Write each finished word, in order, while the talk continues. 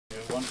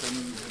want them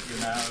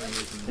now.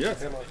 Yeah.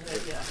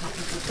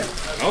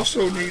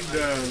 Also need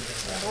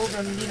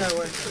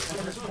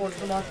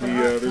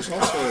there's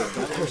also a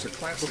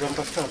classic.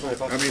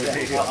 I mean,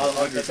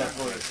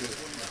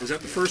 is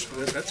that the first?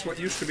 That's what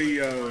used to be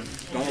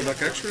Donald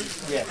Duck Extra?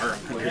 Yeah. Or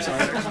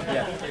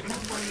yeah.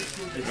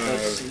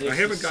 I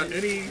haven't got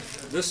any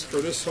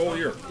for this whole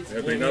year.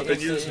 Have they not been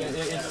used?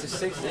 It's the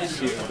 6th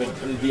issue,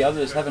 but the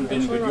others haven't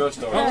been with your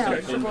stories. Oh,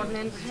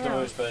 okay.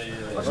 Stories by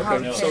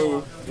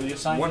so will you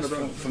sign one this of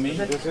them for me?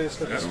 I don't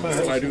know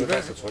if I do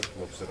that.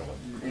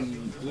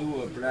 In blue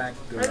or black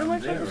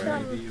around there,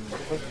 maybe.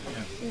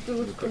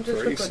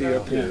 For AC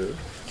up here.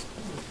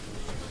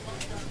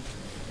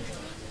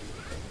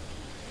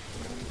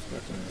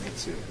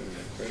 Let's see,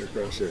 right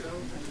across here.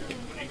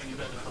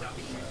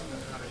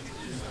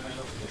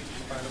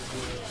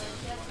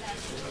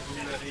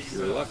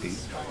 You're lucky,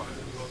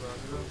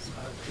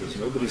 because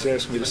nobody's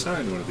asked me to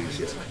sign one of these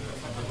yet.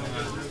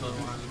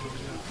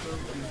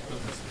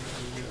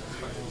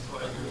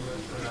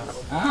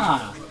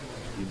 Ah!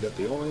 You've got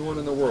the only one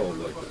in the world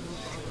like this.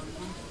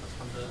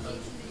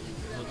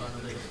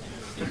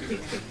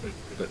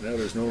 But now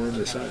there's no room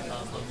to sign it.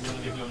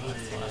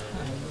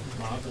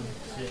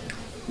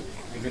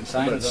 You can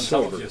sign it on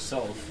top of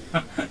yourself.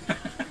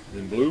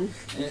 In blue?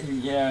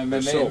 Yeah,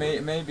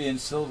 maybe in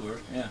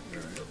silver. Yeah.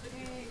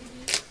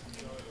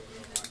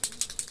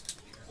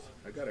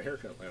 I got a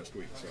haircut last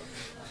week, so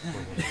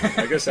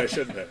I guess I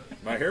shouldn't have.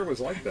 My hair was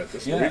like that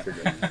just a week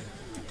ago.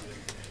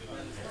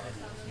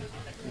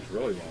 It's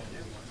really long.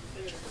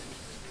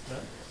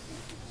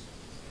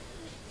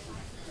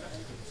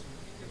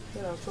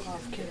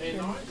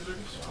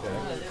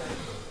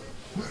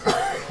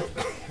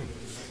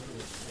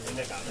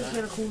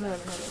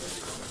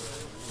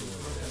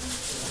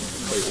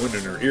 Like wind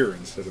in her ear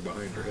instead of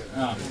behind her head.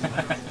 Oh.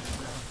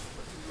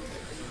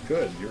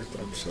 Good.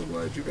 I'm so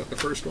glad you got the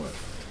first one.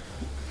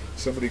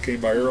 Somebody came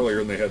by earlier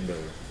and they had the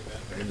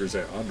Anders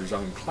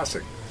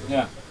Classic.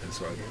 Yeah. And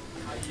so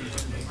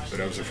but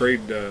I was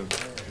afraid,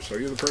 so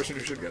you're the person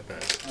who should get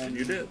that. And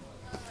you did.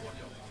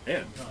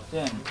 And?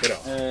 Get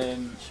out.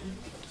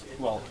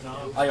 Well,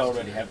 I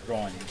already have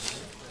drawings.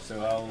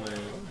 So I'll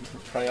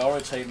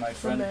prioritize my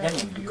friend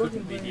Henning, who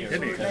couldn't be here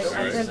because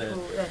has a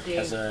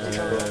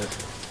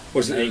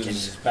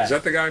is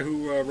that the guy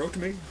who wrote to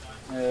me?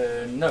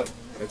 No.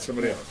 That's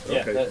somebody else.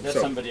 Yeah, okay. that's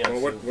somebody else.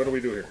 Well, what do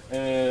we do here?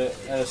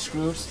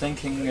 Scrooge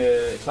thinking,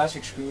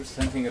 classic Scrooge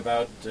thinking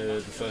about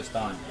the first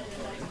time.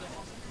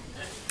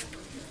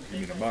 You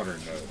mean a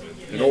modern,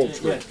 an old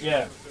Scrooge?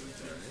 Yeah.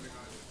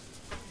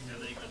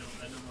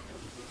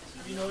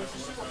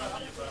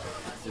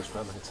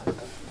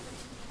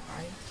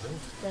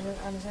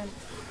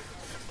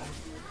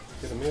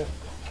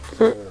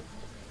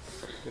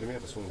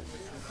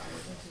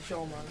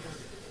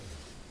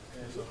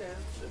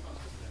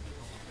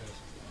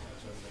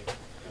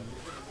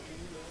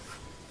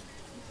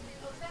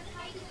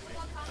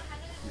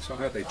 You saw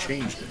how they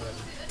changed it.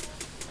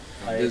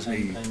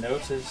 Disney. I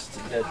noticed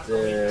that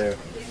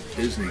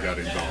Disney got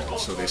involved,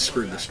 so they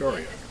screwed the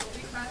story up.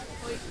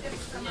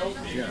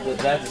 Yeah. But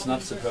that is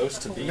not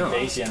supposed to be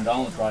Daisy and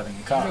Donald driving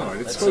a car. No,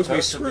 it's supposed to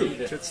be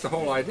Scrooge. That's the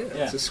whole idea.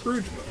 Yeah. It's a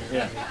Scrooge book.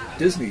 Yeah.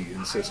 Disney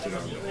insisted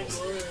on that.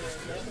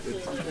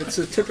 It's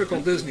a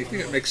typical Disney thing.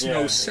 It makes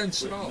no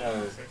sense at all.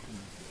 No.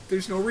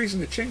 There's no reason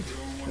to change it.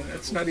 And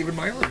that's not even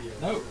my art.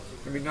 No.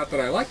 I mean, not that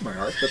I like my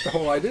art, but the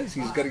whole idea is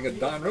he's getting a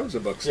Don Rosa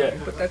book signed.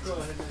 Yeah. But that's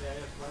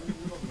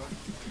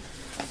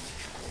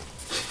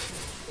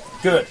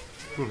good.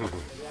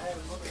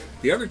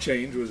 The other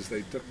change was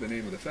they took the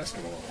name of the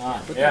festival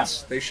off. But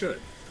they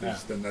should,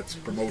 because then that's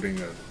promoting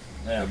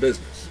a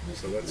business.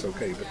 So that's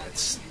okay. But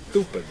that's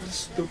stupid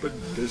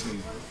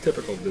Disney,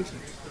 typical Disney.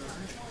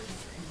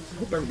 I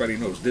hope everybody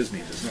knows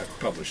Disney does not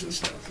publish this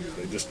stuff.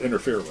 They just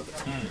interfere with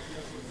it.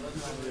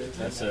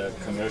 That's a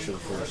commercial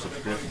for a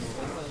subscription.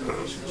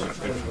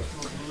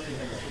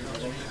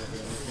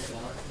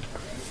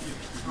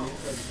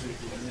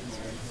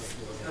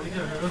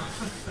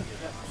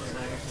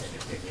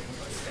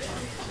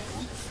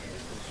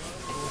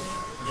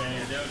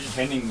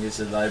 Henning is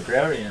a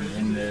librarian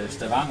in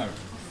Stavanger.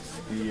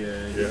 He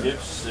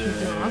lives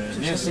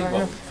near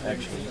Sivebæk,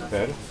 actually.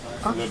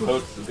 We're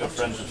both good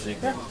friends of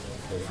Sivebæk.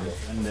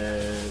 And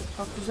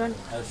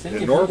I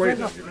think in Norway?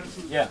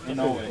 Yeah, in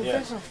Norway,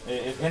 yeah.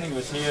 If Henning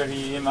was here,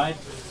 he might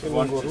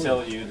want to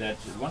tell you that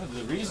one of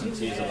the reasons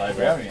he's a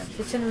librarian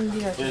is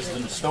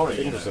the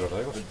story.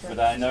 But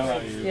I know how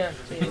you...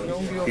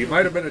 He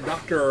might have been a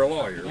doctor or a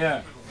lawyer.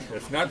 Yeah.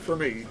 If not for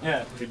me,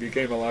 he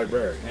became a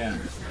librarian. Yeah.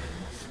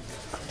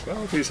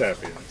 Well, he's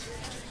happy.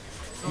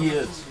 He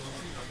is.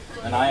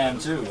 And I am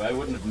too. I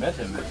wouldn't have met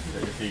him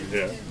if he...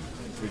 Yeah.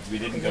 We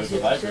didn't go to the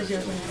library.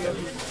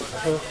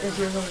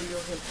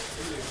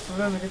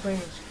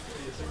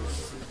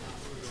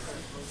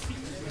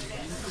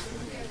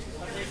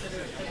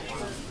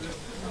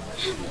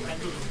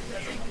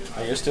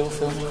 Are you still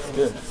filming?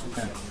 Good.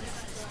 Yeah.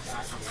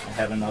 I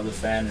have another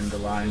fan in the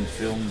line to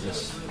film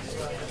this.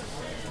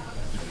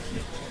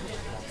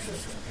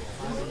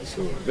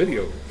 So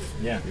video?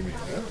 Yeah. You mean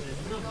that?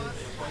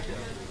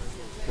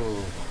 It's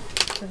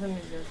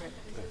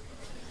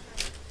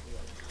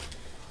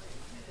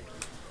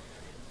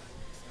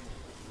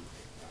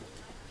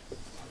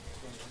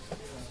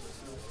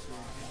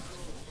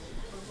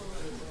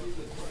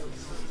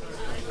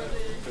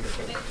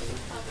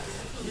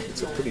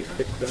a pretty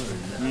thick dime.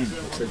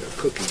 It's like a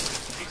cookie.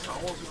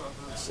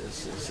 It's a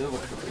silver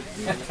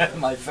cookie.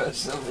 My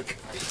first silver cookie.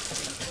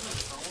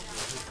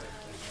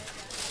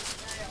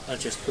 I'll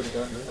just put it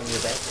on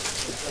your back.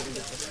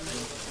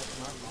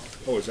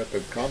 Oh, is that the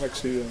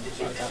comics you...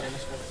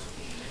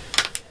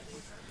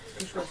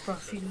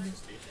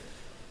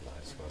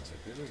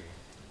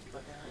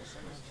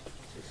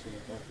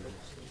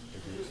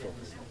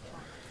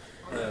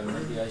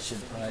 Maybe I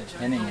should write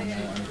Henning on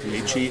Henning?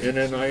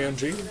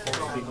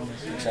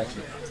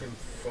 Exactly.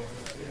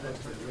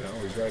 I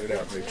always write it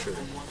out, make sure.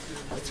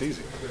 It's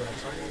easy.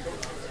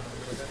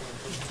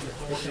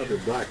 Look how the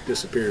black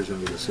disappears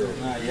into the silver.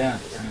 Yeah.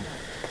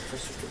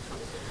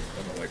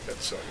 I don't like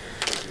that silver.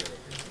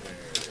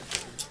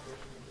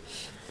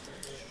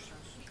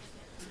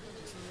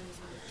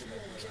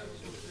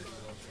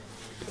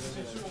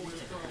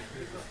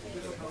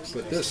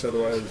 But this,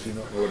 otherwise you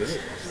don't know what it is.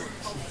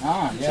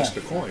 Yeah. It's just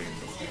a coin.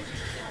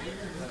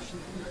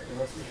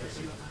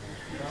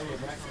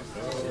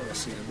 Oh, I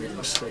see I made a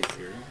mistake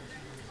here.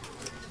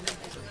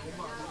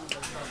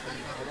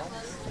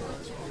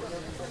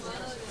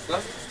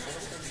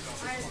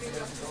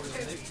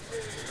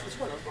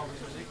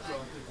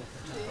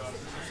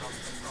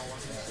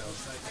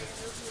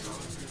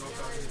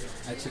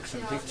 I took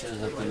some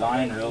pictures of the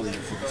line earlier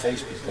for the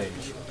Facebook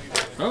page.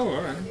 Oh,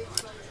 all right.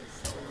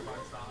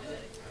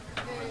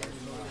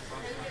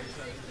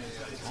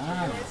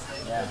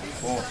 Yeah,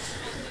 of course.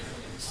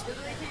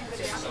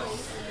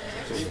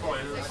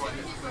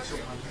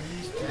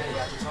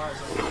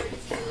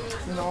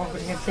 Nå,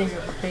 fordi han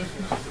tænker på penge.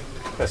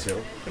 Hvad siger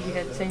du? Fordi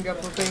han tænker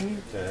på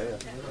penge. Ja.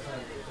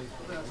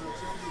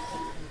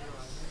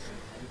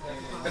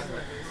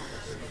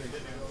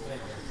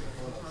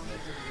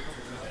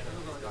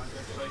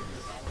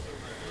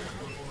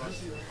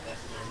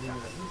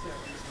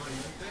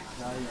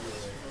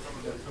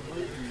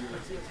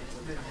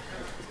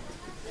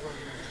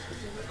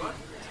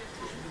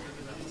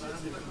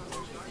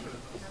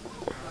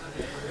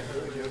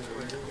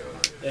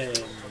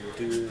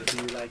 Do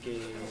you like a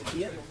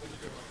beer?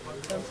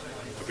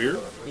 A beer?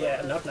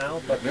 Yeah, not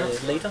now, but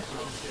later.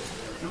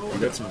 You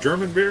got some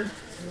German beer?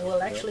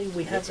 Well, actually,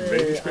 we have.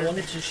 I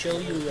wanted to show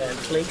you a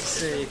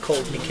place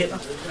called Mikeller,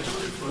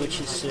 which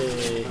is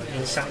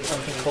inside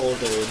something called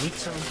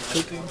Midtown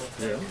Tribune.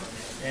 Yeah.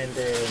 And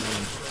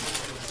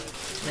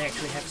they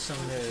actually have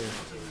some.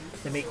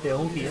 They make their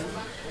own beer,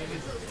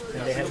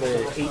 and they have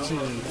 80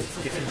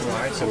 different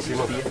varieties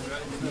of beer.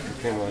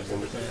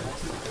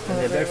 And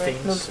they're very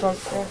famous.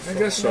 I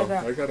guess so.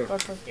 I gotta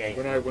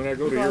when I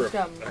go to Europe,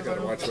 I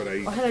gotta watch what I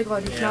eat. I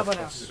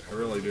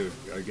really do.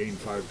 I gain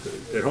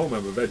 5. At home,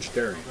 I'm a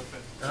vegetarian.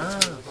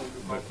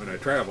 But when I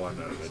travel, I'm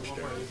not a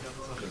vegetarian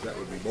because that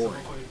would be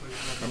boring.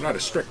 I'm not a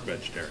strict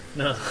vegetarian.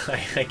 No,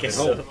 I guess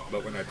at home, so.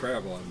 but when I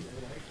travel, I'm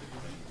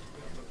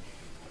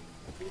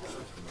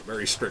a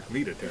very strict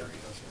meatitarian.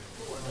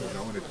 You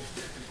know, and it